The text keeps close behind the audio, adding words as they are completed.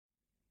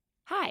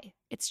Hi,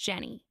 it's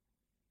Jenny.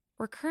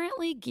 We're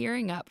currently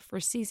gearing up for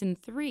Season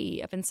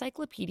 3 of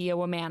Encyclopedia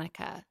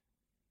Womannica.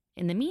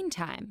 In the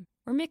meantime,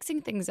 we're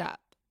mixing things up,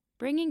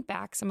 bringing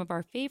back some of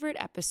our favorite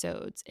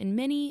episodes in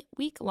mini,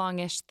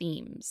 week-longish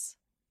themes.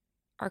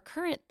 Our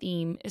current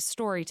theme is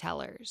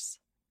storytellers.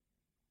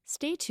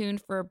 Stay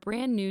tuned for a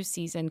brand new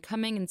season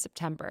coming in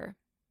September.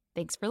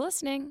 Thanks for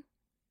listening.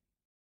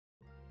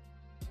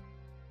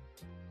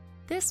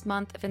 This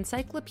month of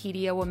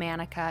Encyclopedia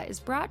Womannica is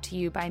brought to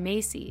you by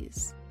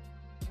Macy's.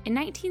 In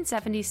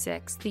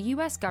 1976, the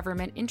U.S.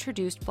 government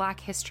introduced Black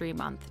History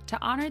Month to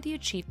honor the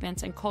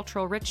achievements and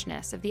cultural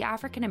richness of the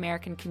African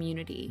American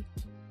community,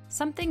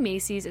 something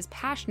Macy's is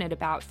passionate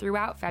about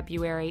throughout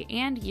February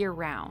and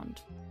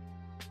year-round.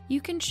 You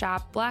can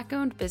shop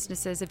Black-owned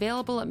businesses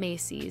available at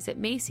Macy's at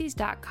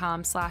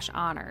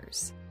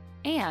macys.com/honors,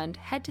 and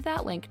head to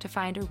that link to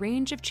find a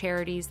range of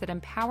charities that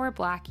empower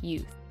Black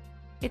youth.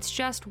 It's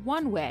just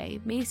one way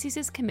Macy's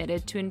is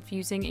committed to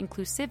infusing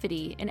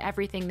inclusivity in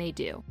everything they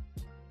do.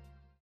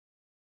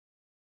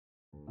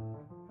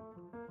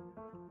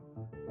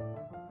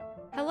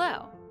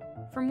 Hello.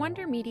 From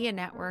Wonder Media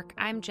Network,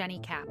 I'm Jenny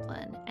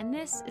Kaplan, and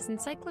this is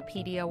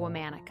Encyclopedia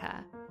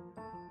Womannica.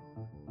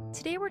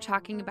 Today we're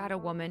talking about a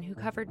woman who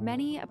covered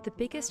many of the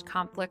biggest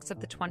conflicts of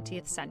the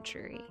 20th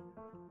century.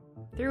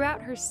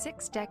 Throughout her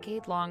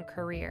 6-decade-long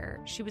career,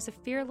 she was a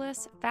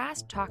fearless,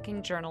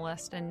 fast-talking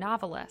journalist and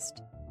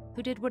novelist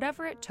who did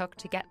whatever it took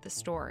to get the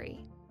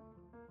story.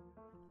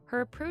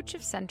 Her approach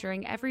of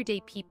centering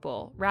everyday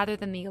people rather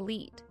than the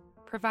elite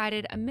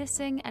provided a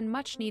missing and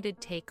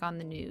much-needed take on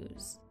the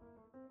news.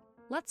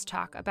 Let's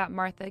talk about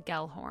Martha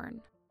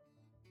Gellhorn.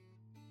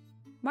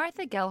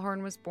 Martha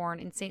Gellhorn was born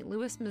in St.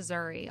 Louis,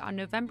 Missouri on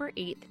November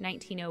 8,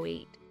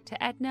 1908,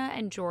 to Edna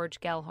and George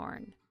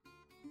Gellhorn.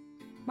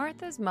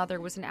 Martha's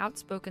mother was an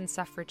outspoken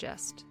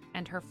suffragist,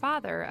 and her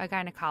father a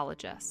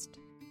gynecologist.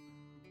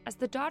 As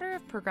the daughter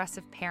of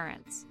progressive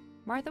parents,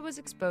 Martha was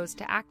exposed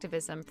to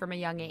activism from a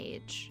young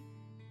age.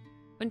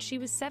 When she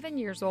was 7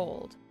 years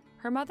old,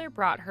 her mother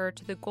brought her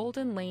to the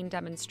Golden Lane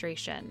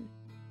demonstration,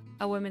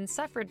 a women's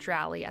suffrage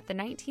rally at the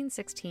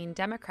 1916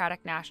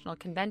 Democratic National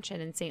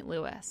Convention in St.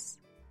 Louis.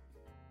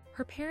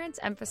 Her parents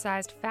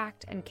emphasized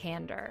fact and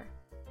candor,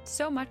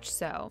 so much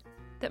so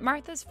that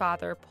Martha's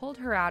father pulled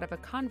her out of a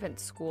convent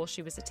school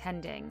she was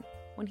attending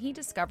when he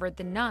discovered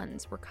the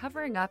nuns were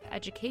covering up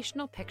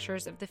educational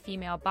pictures of the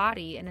female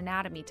body in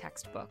anatomy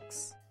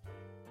textbooks.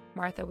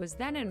 Martha was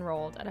then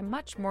enrolled at a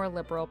much more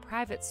liberal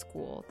private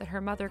school that her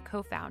mother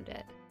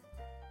co-founded.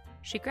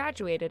 She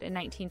graduated in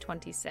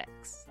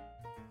 1926.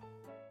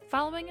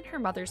 Following in her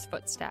mother's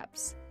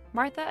footsteps,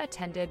 Martha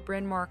attended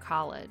Bryn Mawr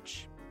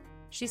College.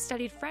 She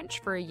studied French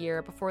for a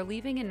year before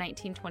leaving in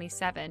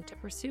 1927 to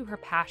pursue her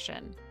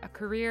passion, a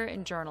career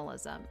in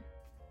journalism.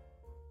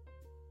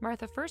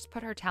 Martha first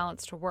put her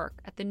talents to work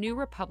at the New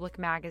Republic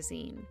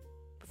magazine,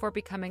 before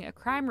becoming a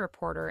crime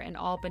reporter in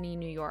Albany,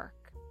 New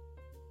York.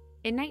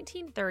 In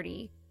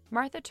 1930,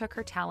 Martha took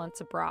her talents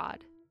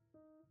abroad.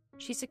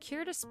 She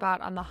secured a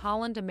spot on the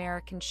Holland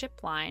American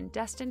ship line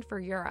destined for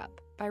Europe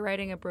by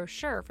writing a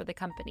brochure for the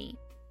company.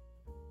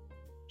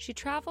 She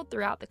traveled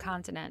throughout the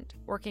continent,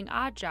 working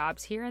odd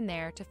jobs here and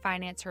there to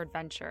finance her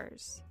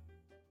adventures.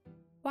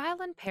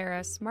 While in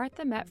Paris,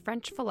 Martha met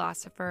French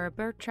philosopher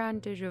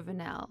Bertrand de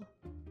Jouvenel.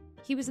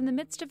 He was in the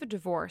midst of a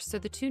divorce, so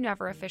the two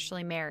never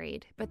officially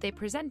married, but they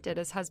presented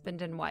as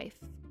husband and wife.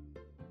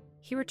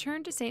 He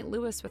returned to St.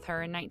 Louis with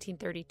her in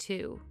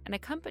 1932 and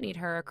accompanied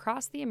her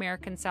across the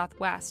American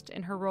Southwest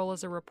in her role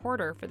as a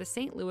reporter for the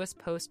St. Louis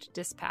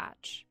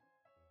Post-Dispatch.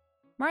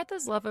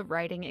 Martha's love of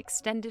writing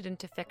extended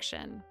into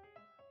fiction.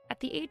 At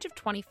the age of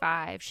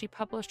 25, she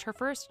published her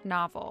first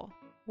novel,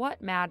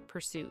 What Mad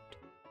Pursuit?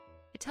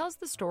 It tells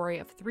the story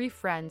of 3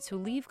 friends who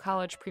leave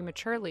college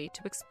prematurely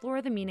to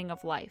explore the meaning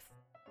of life.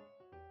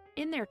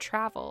 In their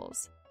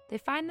travels, they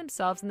find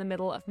themselves in the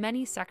middle of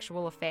many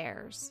sexual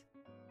affairs.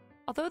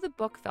 Although the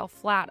book fell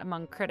flat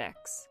among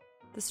critics,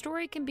 the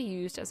story can be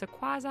used as a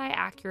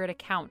quasi-accurate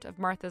account of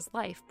Martha's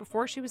life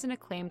before she was an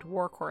acclaimed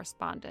war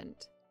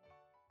correspondent.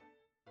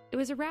 It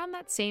was around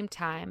that same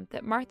time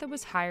that Martha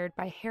was hired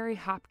by Harry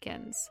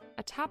Hopkins,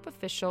 a top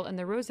official in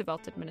the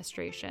Roosevelt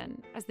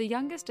administration, as the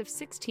youngest of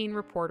 16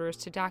 reporters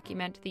to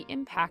document the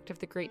impact of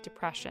the Great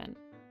Depression.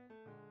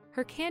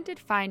 Her candid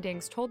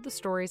findings told the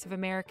stories of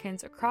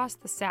Americans across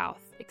the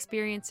South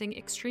experiencing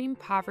extreme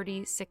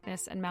poverty,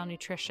 sickness, and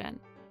malnutrition.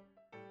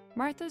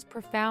 Martha's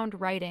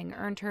profound writing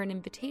earned her an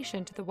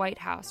invitation to the White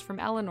House from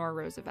Eleanor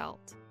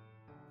Roosevelt.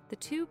 The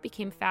two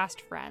became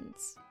fast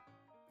friends.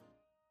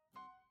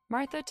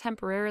 Martha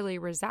temporarily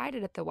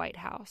resided at the White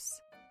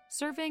House,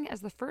 serving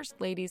as the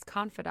First Lady's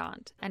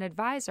confidant and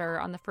advisor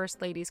on the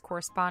First Lady's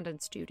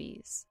correspondence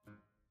duties.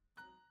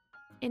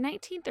 In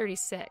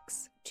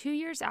 1936, 2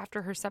 years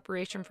after her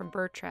separation from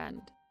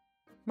Bertrand,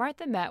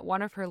 Martha met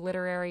one of her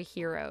literary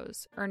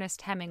heroes,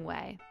 Ernest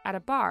Hemingway, at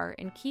a bar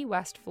in Key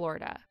West,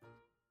 Florida.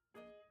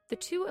 The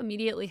two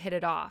immediately hit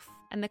it off,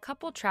 and the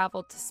couple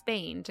traveled to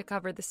Spain to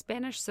cover the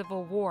Spanish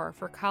Civil War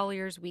for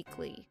Collier's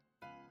Weekly.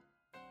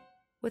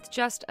 With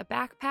just a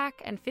backpack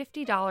and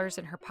 $50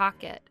 in her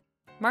pocket,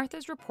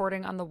 Martha's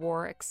reporting on the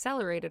war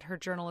accelerated her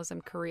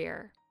journalism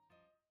career.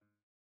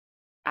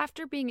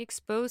 After being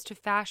exposed to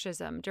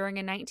fascism during a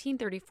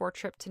 1934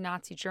 trip to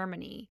Nazi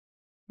Germany,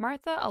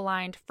 Martha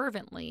aligned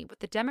fervently with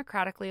the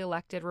democratically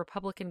elected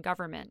Republican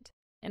government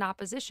in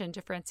opposition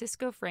to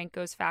Francisco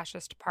Franco's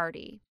fascist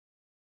party.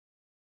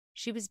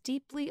 She was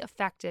deeply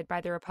affected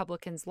by the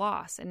Republicans'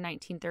 loss in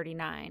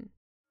 1939.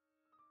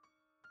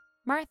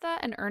 Martha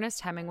and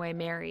Ernest Hemingway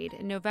married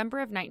in November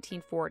of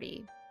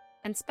 1940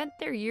 and spent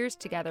their years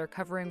together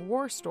covering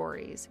war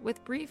stories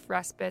with brief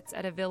respites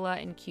at a villa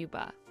in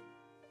Cuba.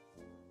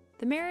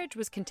 The marriage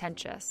was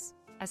contentious,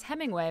 as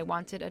Hemingway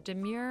wanted a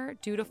demure,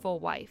 dutiful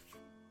wife,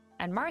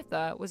 and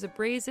Martha was a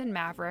brazen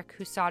maverick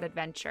who sought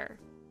adventure.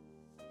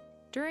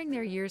 During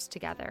their years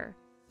together,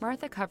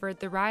 Martha covered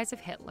the rise of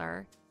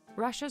Hitler,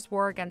 Russia's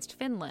war against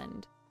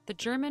Finland, the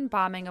German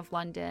bombing of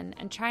London,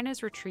 and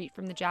China's retreat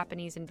from the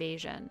Japanese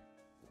invasion.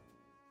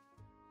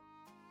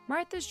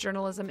 Martha's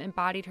journalism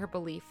embodied her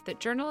belief that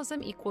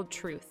journalism equaled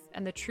truth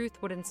and the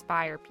truth would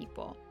inspire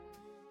people.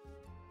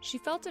 She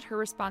felt it her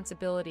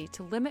responsibility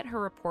to limit her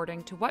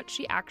reporting to what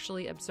she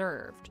actually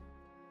observed,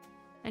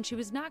 and she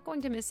was not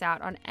going to miss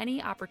out on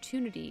any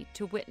opportunity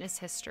to witness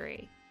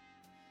history.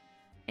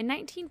 In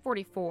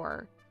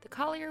 1944, the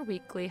Collier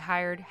Weekly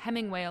hired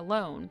Hemingway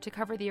alone to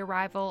cover the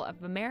arrival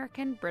of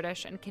American,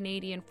 British, and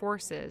Canadian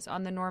forces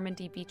on the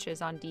Normandy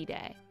beaches on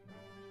D-Day.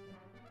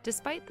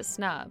 Despite the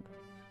snub,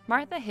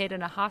 Martha hid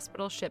in a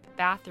hospital ship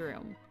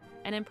bathroom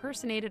and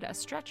impersonated a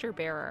stretcher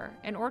bearer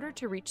in order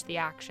to reach the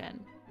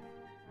action.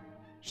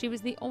 She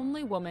was the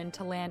only woman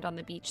to land on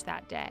the beach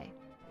that day.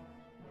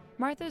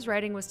 Martha's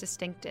writing was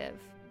distinctive.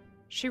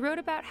 She wrote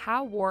about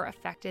how war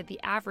affected the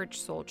average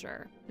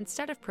soldier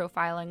instead of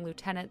profiling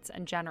lieutenants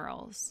and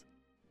generals.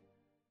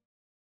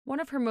 One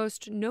of her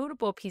most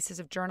notable pieces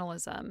of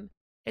journalism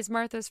is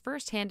Martha's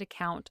first-hand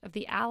account of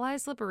the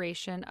Allies'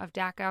 liberation of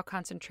Dachau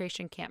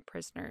concentration camp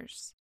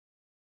prisoners.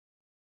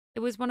 It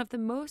was one of the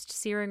most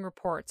searing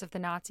reports of the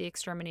Nazi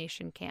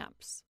extermination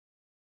camps.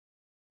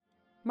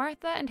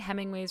 Martha and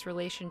Hemingway's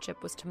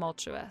relationship was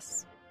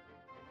tumultuous.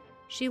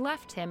 She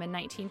left him in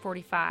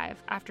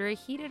 1945 after a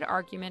heated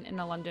argument in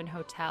a London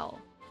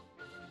hotel.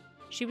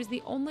 She was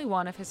the only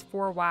one of his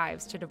 4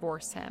 wives to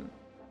divorce him.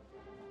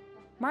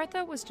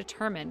 Martha was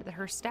determined that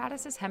her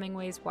status as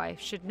Hemingway's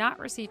wife should not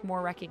receive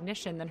more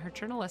recognition than her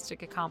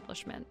journalistic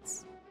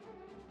accomplishments.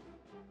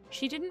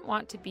 She didn't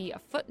want to be a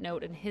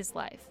footnote in his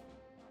life,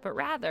 but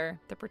rather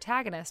the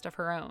protagonist of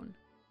her own.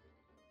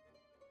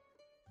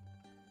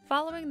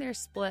 Following their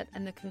split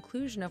and the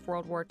conclusion of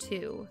World War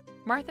II,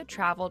 Martha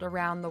traveled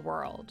around the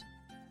world.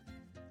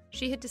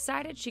 She had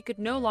decided she could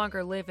no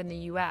longer live in the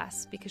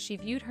U.S. because she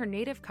viewed her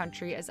native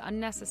country as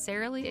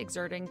unnecessarily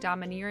exerting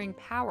domineering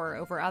power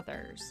over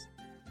others.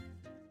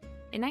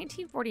 In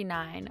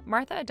 1949,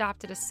 Martha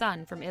adopted a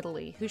son from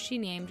Italy who she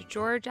named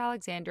George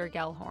Alexander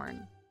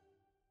Gellhorn.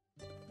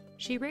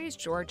 She raised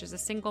George as a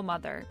single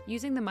mother,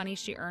 using the money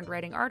she earned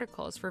writing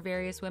articles for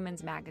various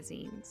women's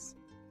magazines.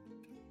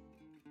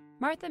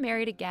 Martha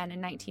married again in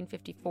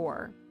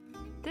 1954,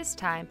 this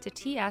time to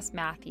T.S.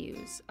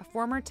 Matthews, a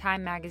former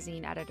Time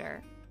magazine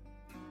editor.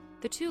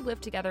 The two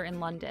lived together in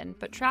London,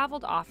 but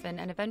traveled often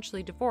and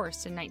eventually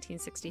divorced in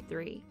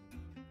 1963.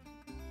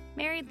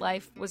 Married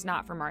life was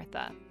not for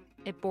Martha.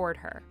 It bored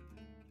her.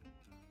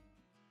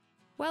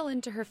 Well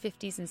into her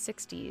 50s and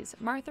 60s,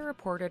 Martha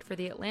reported for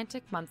the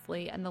Atlantic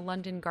Monthly and the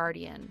London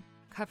Guardian,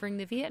 covering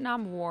the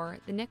Vietnam War,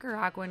 the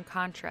Nicaraguan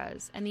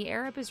Contras, and the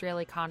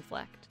Arab-Israeli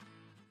conflict.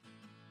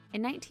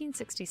 In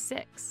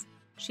 1966,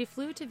 she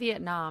flew to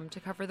Vietnam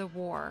to cover the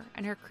war,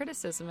 and her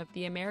criticism of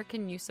the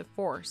American use of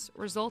force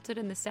resulted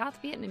in the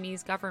South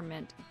Vietnamese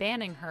government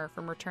banning her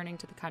from returning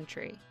to the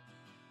country.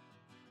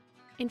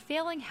 In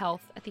failing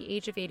health at the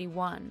age of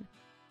 81,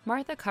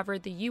 Martha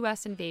covered the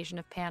U.S. invasion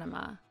of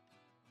Panama.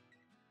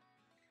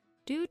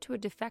 Due to a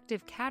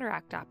defective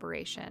cataract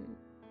operation,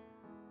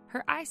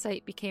 her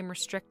eyesight became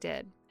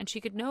restricted, and she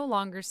could no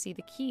longer see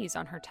the keys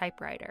on her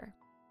typewriter.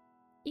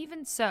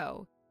 Even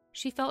so,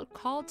 she felt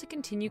called to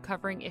continue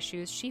covering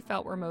issues she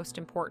felt were most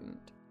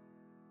important.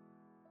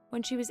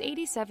 When she was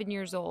 87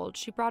 years old,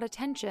 she brought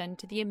attention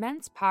to the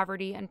immense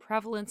poverty and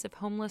prevalence of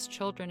homeless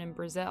children in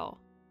Brazil.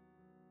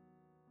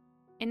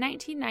 In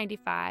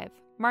 1995,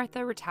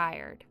 Martha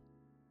retired.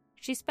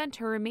 She spent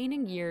her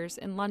remaining years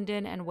in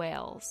London and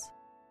Wales.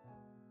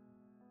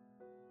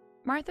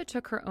 Martha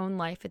took her own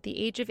life at the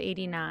age of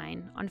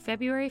 89 on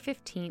February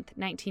 15,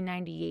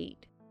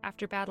 1998,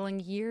 after battling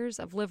years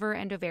of liver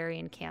and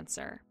ovarian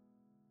cancer.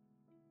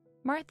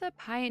 Martha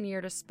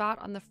pioneered a spot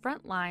on the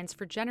front lines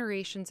for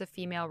generations of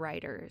female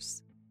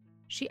writers.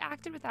 She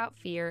acted without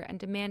fear and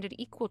demanded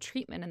equal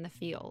treatment in the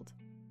field.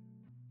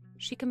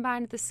 She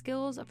combined the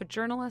skills of a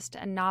journalist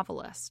and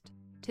novelist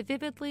to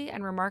vividly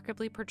and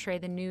remarkably portray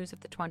the news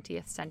of the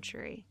 20th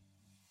century.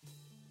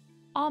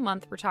 All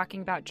month, we're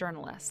talking about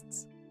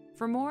journalists.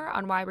 For more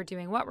on why we're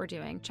doing what we're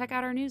doing, check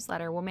out our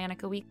newsletter,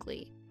 Womanica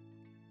Weekly.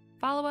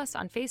 Follow us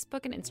on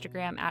Facebook and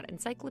Instagram at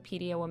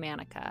Encyclopedia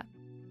Womanica.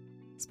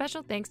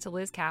 Special thanks to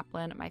Liz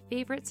Kaplan, my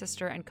favorite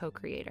sister and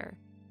co-creator.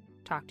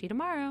 Talk to you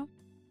tomorrow.